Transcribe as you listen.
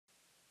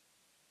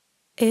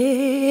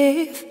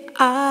If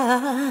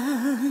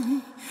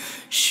I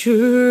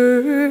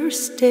should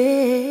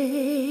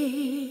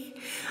stay,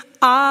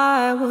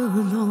 I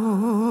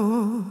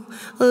will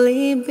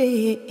only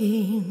be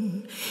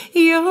in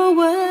your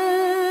way.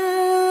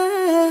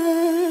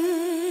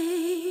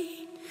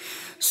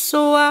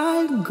 So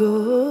I'll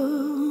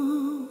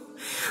go,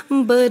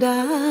 but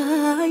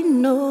I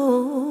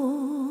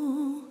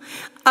know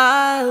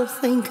I'll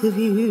think of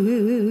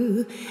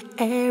you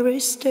every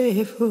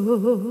step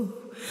of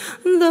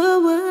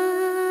the way.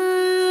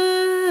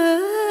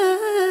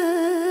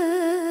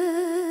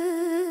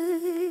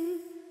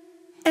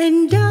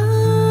 And I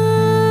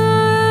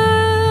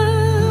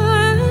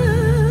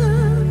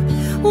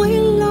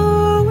will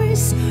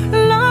always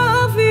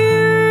love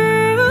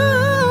you,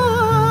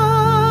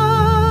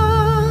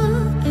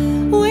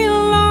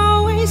 will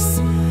always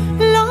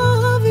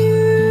love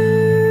you.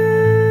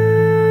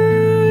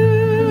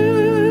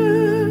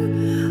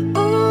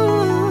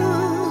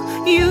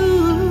 Oh, you,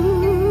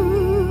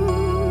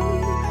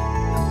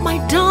 my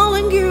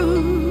darling, you.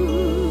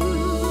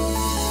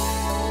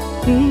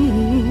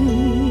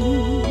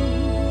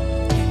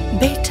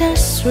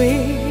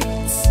 Bittersweet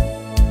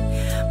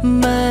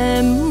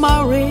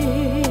memories,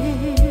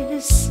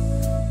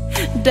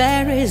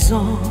 that is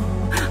all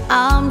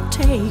I'm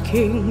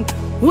taking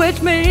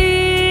with me.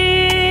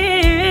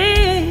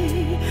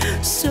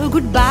 So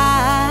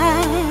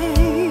goodbye,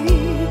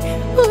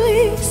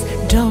 please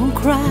don't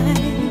cry.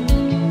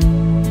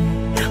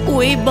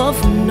 We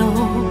both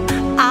know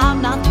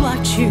I'm not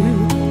what you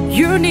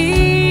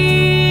need.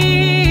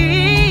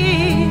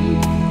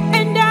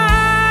 And I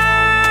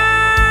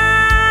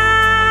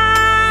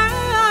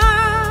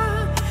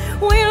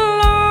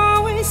will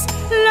always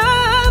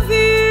love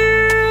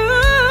you,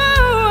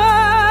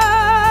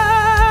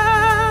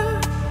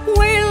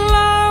 will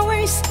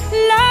always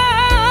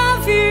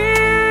love you.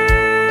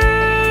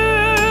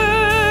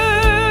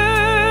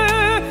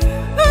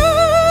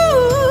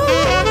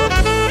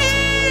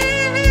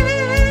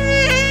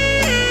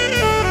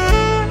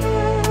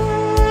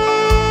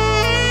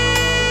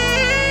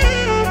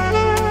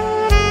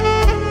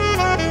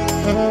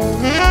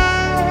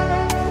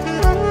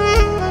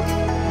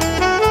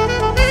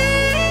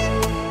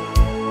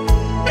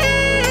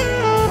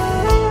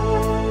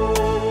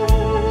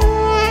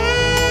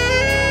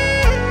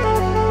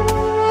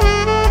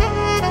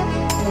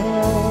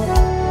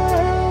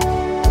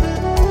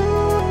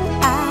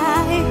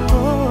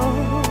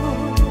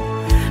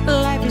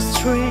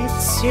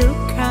 Treats you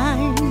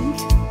kind,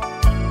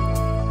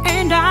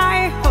 and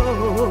I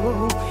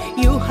hope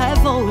you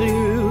have all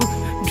you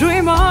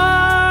dream of,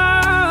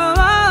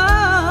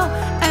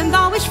 and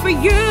I wish for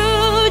you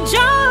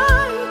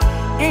joy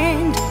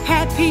and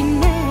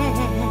happiness.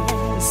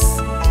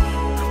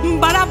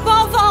 But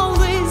above all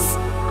this,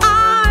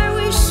 I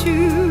wish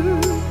you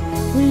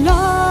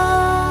love.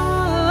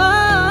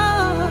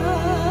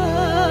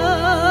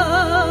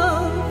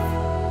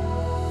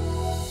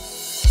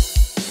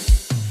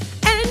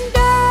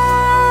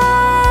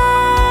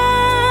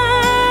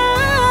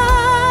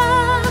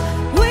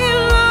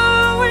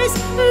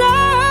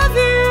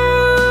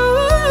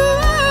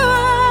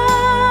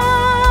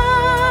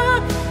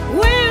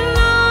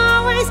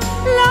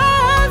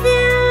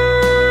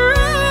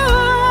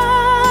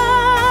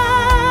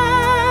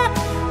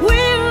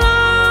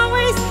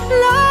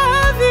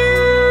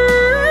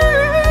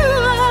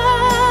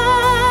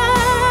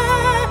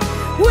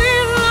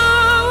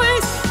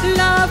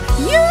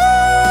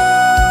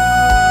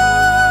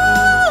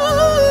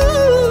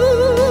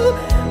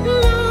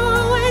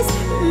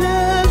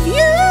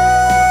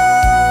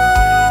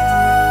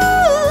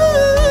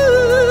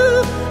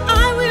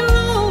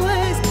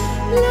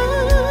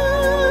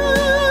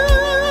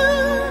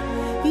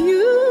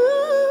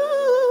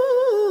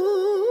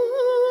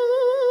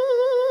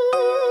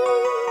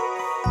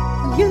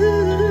 You